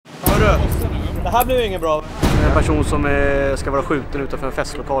rött. Det här blir ju inget bra. En person som ska vara skjuten utanför en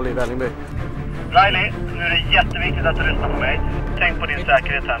festlokal i Vällingby. Riley, nu är det jätteviktigt att du lyssnar på mig. Tänk på din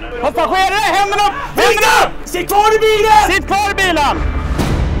säkerhet här nu. Vad fan sker det? Händerna upp! Händerna! Sitt kvar i bilen! Sitt kvar i bilen!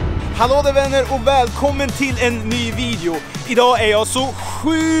 Hallå där vänner och välkommen till en ny video. Idag är jag så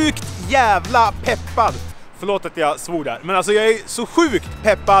sjukt jävla peppad. Förlåt att jag svor där, men alltså jag är så sjukt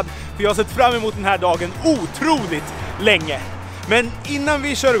peppad för jag har sett fram emot den här dagen otroligt länge. Men innan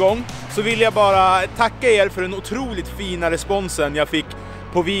vi kör igång så vill jag bara tacka er för den otroligt fina responsen jag fick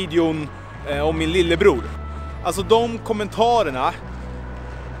på videon om min lillebror. Alltså de kommentarerna,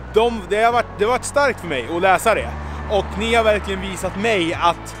 det har varit starkt för mig att läsa det. Och ni har verkligen visat mig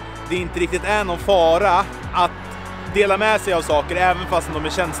att det inte riktigt är någon fara att dela med sig av saker även fast de är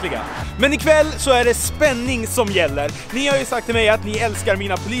känsliga. Men ikväll så är det spänning som gäller. Ni har ju sagt till mig att ni älskar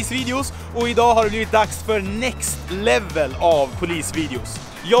mina polisvideos och idag har det blivit dags för next level av polisvideos.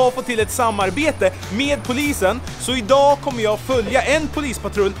 Jag har fått till ett samarbete med polisen, så idag kommer jag följa en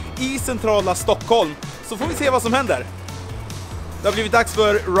polispatrull i centrala Stockholm. Så får vi se vad som händer. Det har blivit dags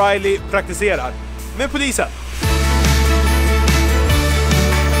för Riley Praktiserar med polisen.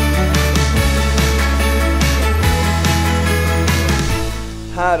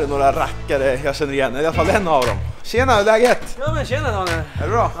 Här är några rackare jag känner igen, i alla fall en av dem. Tjena, läget? Ja men tjena Daniel. Är det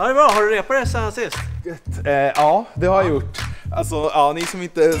bra? Ja det är bra, har du repat det sen sist? Ja, det har jag gjort. Alltså, ja, ni som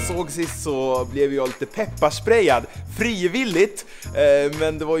inte såg sist så blev jag lite pepparsprayad frivilligt,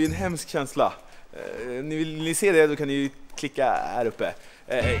 men det var ju en hemsk känsla. Vill ni se det, då kan ni ju klicka här uppe.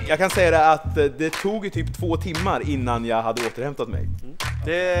 Jag kan säga det att det tog ju typ 2 timmar innan jag hade återhämtat mig.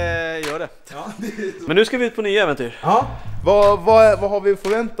 Det gör det. Ja. Men nu ska vi ut på nya äventyr. Ja. Vad har vi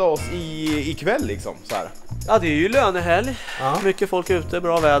förväntat oss ikväll liksom så här? Ja, det är ju lönehelg. Ja. Mycket folk ute,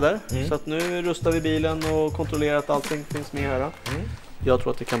 bra väder. Så att nu rustar vi bilen och kontrollerar att allting finns med här. Jag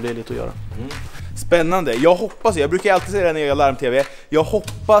tror att det kan bli lite att göra. Spännande. Jag brukar alltid säga det när jag gör larm-tv. Jag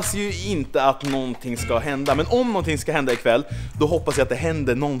hoppas ju inte att någonting ska hända. Men om någonting ska hända ikväll, då hoppas jag att det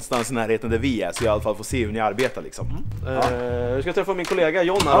händer någonstans i närheten där vi är. Så jag i alla fall får se hur ni arbetar liksom. Jag ska träffa min kollega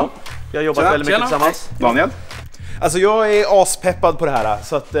Jonna då. Vi har jobbat väldigt mycket tillsammans. Daniel? Alltså jag är aspeppad på det här.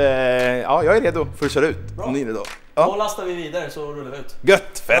 Så att ja, jag är redo för att köra ut. Bra. Om ni är redo. Ja. Då lastar vi vidare så rullar vi ut.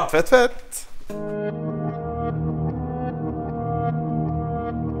 Gött, fett.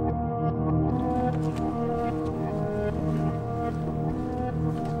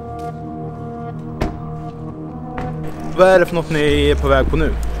 Vad är det för något ni är på väg på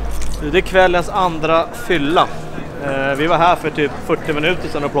nu? Det är kvällens andra fylla. Vi var här för typ 40 minuter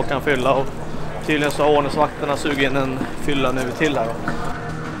sedan och plockade en fylla och tydligen så har ordningsvakterna sugit in en fylla nu till här.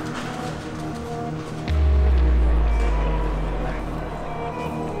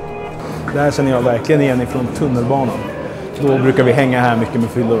 Det här känner jag verkligen igen ifrån tunnelbanan. Då brukar vi hänga här mycket med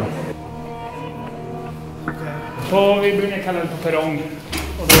fyllor. Vi brukar kalla det på perrong.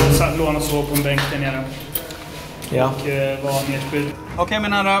 Och då satt låna och sov på en bänk där nere. Ja. Och var nedskydd. Okej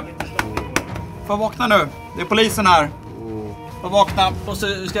mina får vakna nu. Det är polisen här. Får vakna.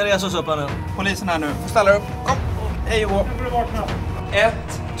 Vi ska resa oss upp här nu. Polisen här nu. Får ställa upp. Kom. Hej och gå. 1,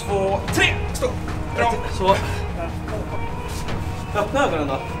 2, 3. Stå. Bra. Så. Öppna ögonen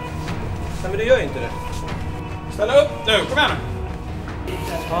då. Nej men det gör ju inte det. Ställa upp nu. Kom igen nu.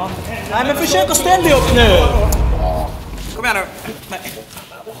 Ja. Nej men försök att ställa dig upp nu. Kom igen nu. Nej.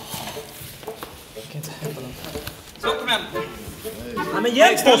 Så, kom igen. Ja, men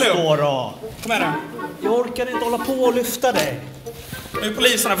hjälp oss då. Kom igen nu. Jag orkar inte hålla på och lyfta dig. Nu är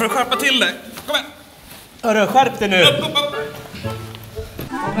poliserna för att skärpa till dig. Kom igen. Hörru, skärp dig nu. Upp.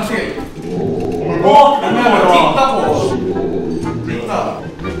 Vakna till. Vakna nu då. Titta på oss. Titta.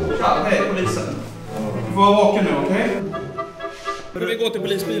 Tja, hej polisen. Du får vara vaken nu, okej? Okay? Vi går till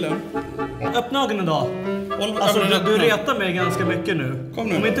polisbilen. Öppna ögonen då. Alltså du retar mig ganska mycket nu. Kom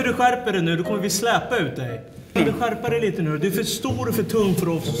nu. Om inte du skärper dig nu, då kommer vi släpa ut dig. Du skärper dig lite nu. Du är för stor och för tung för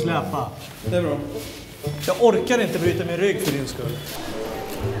oss att släpa. Det är bra. Jag orkar inte bryta min rygg för din skull.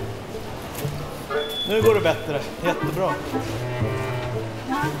 Nu går det bättre. Jättebra.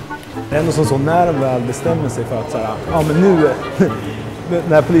 Det är ändå så när de väl bestämmer sig för att så här, ja men nu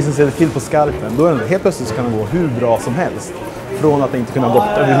när polisen sätter till på skarpen, då är det helt plötsligt så kan det gå hur bra som helst. Från att det inte kunna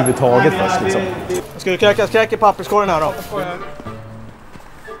gått överhuvudtaget först liksom. Ska du kräka i papperskorgen här då?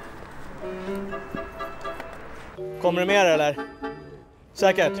 Kommer du med eller?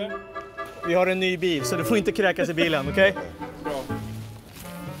 Säkert. Vi har en ny bil så du får inte kräkas i bilen, okej? Bra.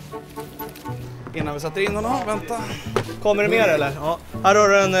 Innan vi sätter in honom, vänta. Kommer du med eller? Ja. Här har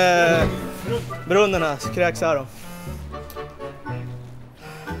du en brunnen här, kräks här då.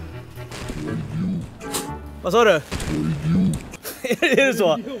 Vad sa du? Är det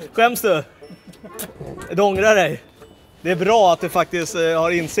så? Skäms du? Du ångrar dig. Det är bra att du faktiskt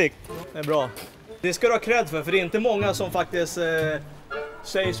har insikt. Det är bra. Det ska du ha cred för det är inte många som faktiskt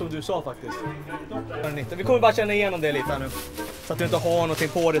säger som du sa faktiskt. Vi kommer bara känna igenom det lite här nu. Så att du inte har någonting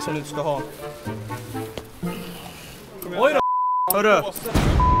på det som du inte ska ha. Oj då! Hörru!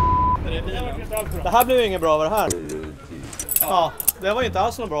 Det här blev ju inget bra, var det här? Ja, det var ju inte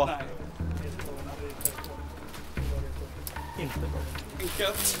alls något bra. Inte bra.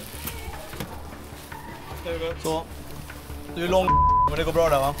 Så. Du är lång men det går bra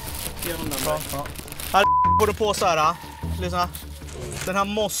där va? Bra. Ja. Här får du på så här. Lyssna. Den här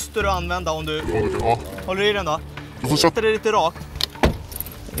måste du använda om du... Håller du i den då? Du sätter det lite rakt.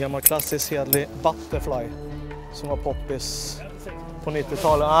 Gammal klassisk hedlig butterfly. Som var poppis på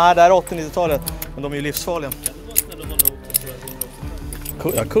 90-talet. Nej, det är 80-90-talet. Men de är ju livsfarliga.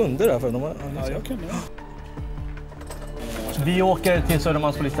 Jag kunde det för de var... Ja, jag kunde. Vi åker till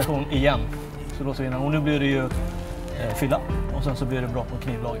Södermalms polisstation igen. Så låser vi in. Och nu blir det ju fylla. Och sen så blir det brott mot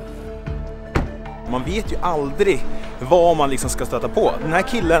knivlagen. Man vet ju aldrig vad man liksom ska stöta på. Den här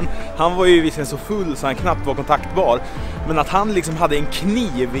killen, han var ju visserligen så full så han knappt var kontaktbar. Men att han liksom hade en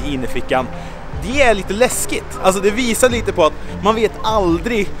kniv i innerfickan, det är lite läskigt. Alltså det visar lite på att man vet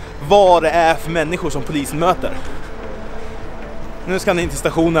aldrig vad det är för människor som polisen möter. Nu ska han in till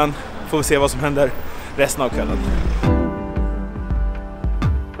stationen, får vi se vad som händer resten av kvällen.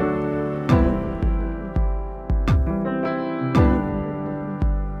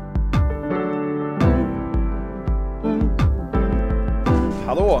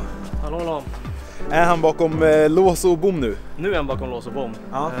 Hallå! Hallå. Är han bakom lås och bom nu? Nu är han bakom lås och bom.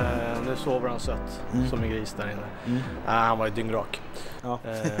 Ja. Nu sover han sött som en gris där inne. Han var ju dyngrak. Ja.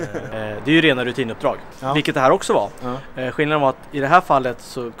 Det är ju rena rutinuppdrag. Ja. Vilket det här också var. Ja. Skillnaden var att i det här fallet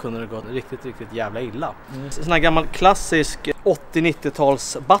så kunde det gå riktigt jävla illa. Sån här gammal klassisk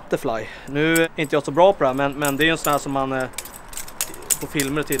 80-90-tals butterfly. Nu är inte jag så bra på det här, men det är ju en sån här som man på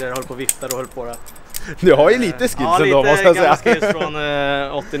filmer tidigare höll på och viftar och höll på det. Du har ju lite skills ändå, måste jag säga. Ja, lite skills från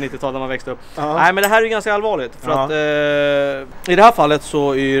 80-90-talet när man växte upp. Nej, men det här är ju ganska allvarligt. För att i det här fallet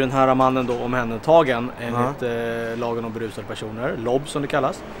så är ju den här mannen då omhändertagen enligt lagen om berusade personer, LOB som det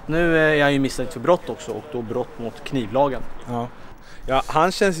kallas. Nu är han ju misstänkt för brott också, och då brott mot knivlagen. Ja,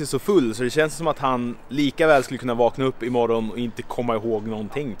 han känns ju så full så det känns som att han lika väl skulle kunna vakna upp imorgon och inte komma ihåg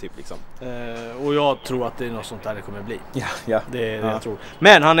någonting typ liksom. Och jag tror att det är något sånt där det kommer bli. Ja. Det är det jag tror.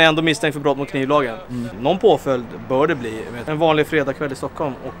 Men han är ändå misstänkt för brott mot knivlagen. Någon påföljd bör det bli. En vanlig fredagkväll i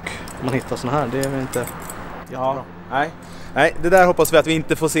Stockholm och man hittar såna här, det är väl inte jättebra. Nej, det där hoppas vi att vi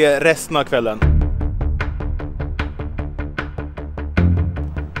inte får se resten av kvällen.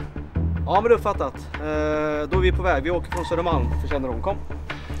 Ja, men uppfattat. Då är vi på väg. Vi åker från Södermalm för kännedom. Kom.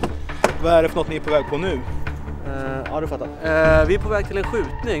 Vad är det för något ni är på väg på nu? Ja, du fattar. Vi är på väg till en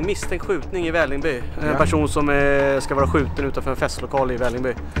skjutning, misstänkt skjutning i Vällingby. En person som ska vara skjuten utanför en festlokal i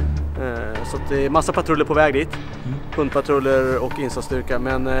Vällingby. Så det är massa patruller på väg dit. Hundpatruller och insatsstyrka.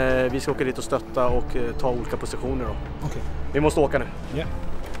 Men vi ska åka dit och stötta och ta olika positioner då. Okay. Vi måste åka nu. Yeah.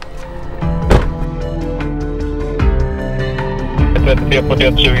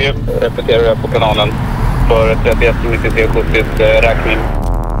 33-41-20, repeterar jag på kanalen för 31-93-70 räkning.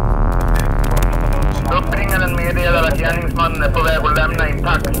 Uppringaren meddelar att gärningsmannen är på väg att lämna en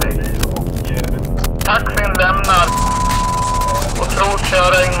taxi. Taxin lämnar och tror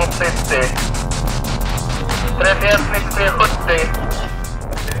köra in mot city. 31-93-70.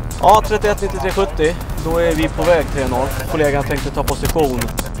 Ja, 31-93-70. Då är vi på väg till norr. Kollegan tänkte ta position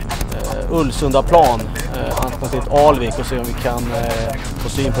Ulsunda plan, alternativt Alvik, och se om vi kan få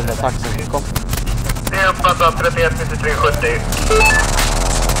syn på den här taxin. Kom. Det är uppfattat 31-93-70.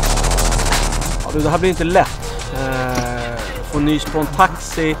 Ja, det här blir inte lätt. Få nys på en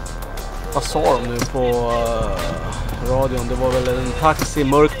taxi. Vad sa de nu på radion? Det var väl en taxi,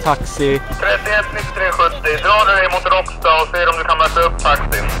 mörk taxi. 31-93-70. Dra dig mot Rockstad och se om du kan möta upp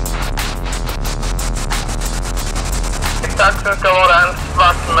taxin. Taxin ska vara en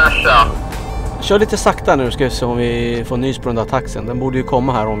svart Merca. Kör lite sakta nu, ska vi se om vi får nys på den där taxin. Den borde ju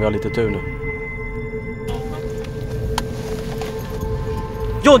komma här om vi har lite tur nu.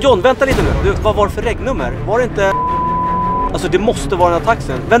 John, vänta lite nu. Du, vad var det för regnummer? Var det inte... Alltså det måste vara den här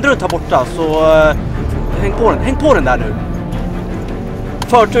taxin. Vänd runt här borta så häng på den där nu.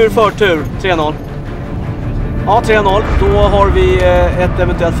 Förtur, 3-0. Ja, 3-0. Då har vi ett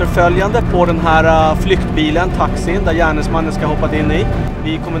eventuellt förföljande på den här flyktbilen, taxin, där gärningsmannen ska hoppa in i.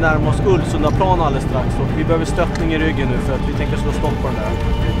 Vi kommer närma oss Ulsunda plan alldeles strax och vi behöver stöttning i ryggen nu för att vi tänker slå stopp på den där.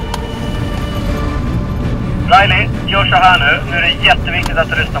 Riley, gör så här nu. Nu är det jätteviktigt att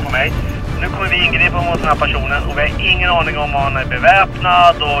du lyssnar på mig. Nu kommer vi ingripa mot den här personen och vi har ingen aning om han är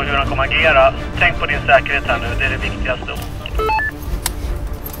beväpnad och hur han kommer agera. Tänk på din säkerhet här nu, det är det viktigaste.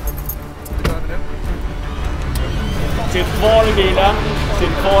 Sitt kvar i bilen.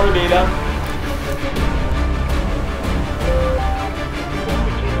 Sitt kvar i bilen.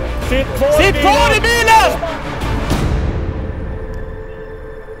 Sitt kvar i bilen!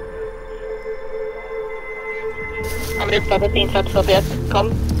 Har vi uppfattat insatsobjekt?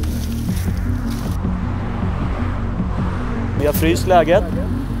 Kom. Vi har fryst läget.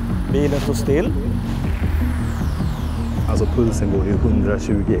 Bilen står still. Alltså pulsen går ju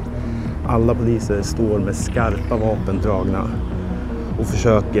 120. Alla poliser står med skarpa vapen dragna och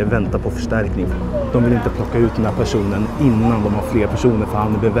försöker vänta på förstärkning. De vill inte plocka ut den här personen innan de har fler personer, för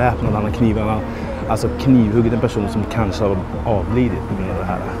han är beväpnad, han har knivarna. Alltså knivhugget en person som kanske har avlidit på grund av det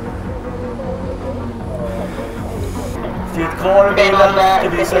här. Sitt kvar i bilen, ska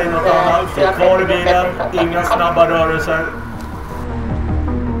vi säga något annat. Sitt kvar i bilen, inga snabba rörelser.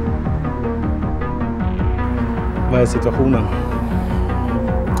 Vad är situationen?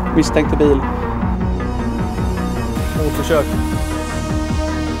 Misstänkte bil. Mordförsök.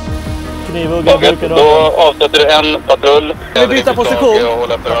 Knivhuggen brukar Då avsätter du en patrull. Vi byter position. Och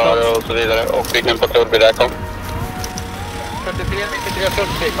håller förhör och så vidare. Och vilken patrull blir det? Kom. 43, 93,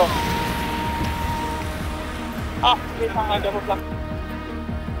 40, kom. Ja, vi kan hänga på plats.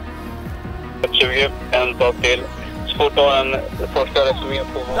 20, en sak till. Så fort du har en första resumé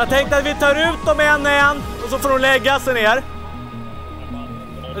på... Jag tänkte att vi tar ut dem en och så får de lägga sig ner.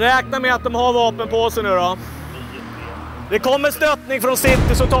 Räkna med att de har vapen på sig nu då. Det kommer stöttning från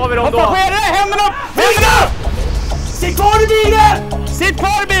City så tar vi dem då. Vad sker det? Händerna upp! Händerna! Sitt kvar i bilen! Sitt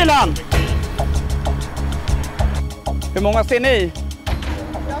kvar i bilen! Hur många ser ni?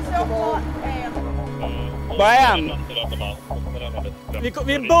 Jag såg Bara en.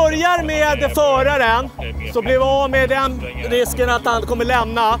 Vi börjar med föraren, så blir vi av med den risken att han kommer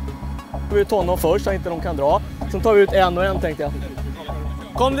lämna. Vi tar honom först så inte de kan dra. Sen tar vi ut en och en tänkte jag.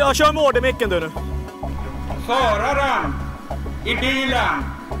 Kom, jag kör med ordermicken du nu. Föraren i bilen.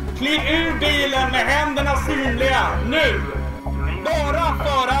 Kliv ur bilen med händerna synliga. Nu! Bara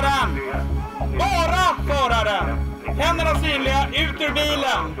föraren. Bara föraren. Händerna synliga, ut ur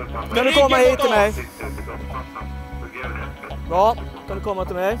bilen. Kan du komma hit till mig? Bra, kan du komma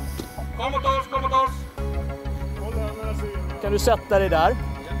till mig? Kom mot oss, kom mot oss. Kan du sätta dig där?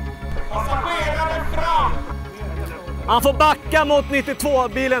 Passagerare fram. Han får backa mot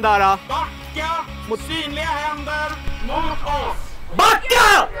 92-bilen där. Backa, mot synliga händer, mot oss.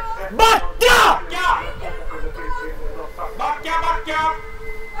 Backa! Backa! Backa! Backa, backa!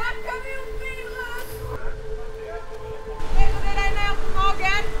 Backa mot bilen! Lägger du dig ner på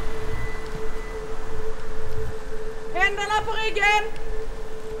magen? Händerna på ryggen!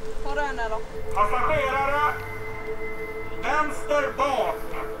 Ta den eller? Passagerare, vänster bak.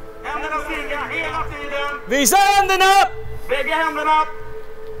 Händerna synliga hela tiden. Visa händerna! Bägge händerna.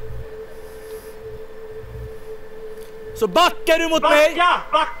 Så backar du mot mig. Backa,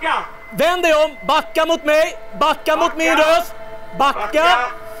 backa! Vänd dig om, backa mot mig. Backa mot min röst. Backa.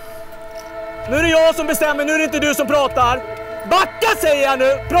 Nu är det jag som bestämmer, nu är det inte du som pratar. Backa säger jag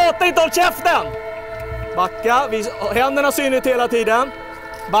nu, prata inte om käften. Backa, händerna synligt hela tiden.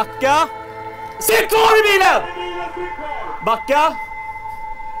 Backa. Sitt kvar i bilen! Backa.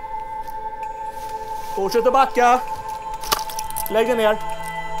 Fortsätt att backa. Lägg dig ner.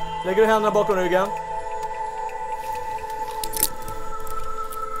 Lägger du händerna bakom ryggen.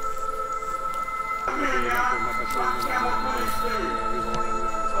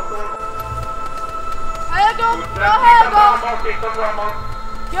 Höger! Jag höger!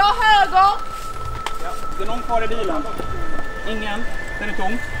 Jag höger! Ja, det är någon kvar i bilen. Ingen. Den är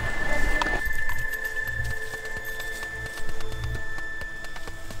tom.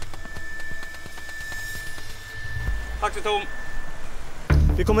 Taxi tom.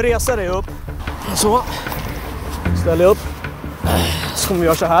 Vi kommer resa dig upp. Så. Ställ dig upp. Så kommer vi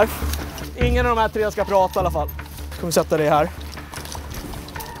göra så här. Ingen av de här tre ska prata i alla fall. Så kommer vi sätta dig här.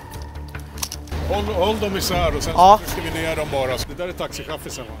 Håll dem isär och sen Ja. ska vi ner dem bara. Det där är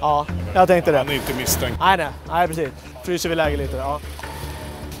taxichaffisen va? Ja, jag tänkte det. Han är inte misstänkt. Nej precis. Fryser vi läget lite. Ja.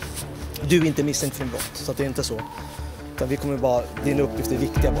 Du är inte misstänkt för en brott, så att det är inte så. Utan vi kommer bara, din uppgift är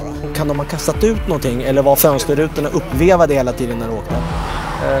viktiga bara. Kan de ha kastat ut någonting eller var fönsterrutorna uppvevade hela tiden när de åkte?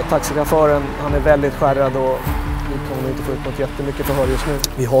 Taxichauffören, han är väldigt skärrad och vi kommer inte få ut något jättemycket förhör just nu.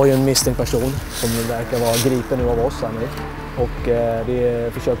 Vi har ju en misstänkt person som verkar vara gripen nu av oss här nu. Och det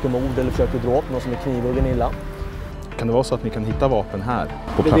är försök till mord eller försök till dråp, någon som är knivhuggen illa. Kan det vara så att ni kan hitta vapen här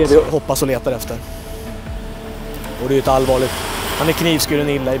på Det är plats? det vi hoppas och letar efter. Och det är ju ett allvarligt Han är knivskuren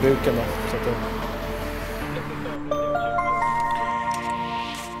illa i buken då. Så att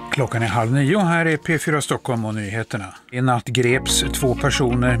Klockan är 8:30. Här är P4 Stockholm och nyheterna. I natt greps 2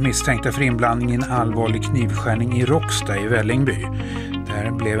 personer misstänkta för inblandning i en allvarlig knivskärning i Råcksta i Vällingby.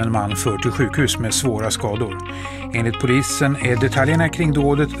 Där blev en man förd till sjukhus med svåra skador. Enligt polisen är detaljerna kring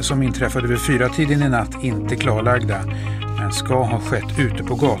dådet som inträffade vid 4-tiden i natt inte klarlagda, men ska ha skett ute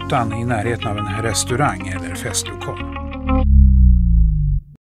på gatan i närheten av en restaurang eller festlokal.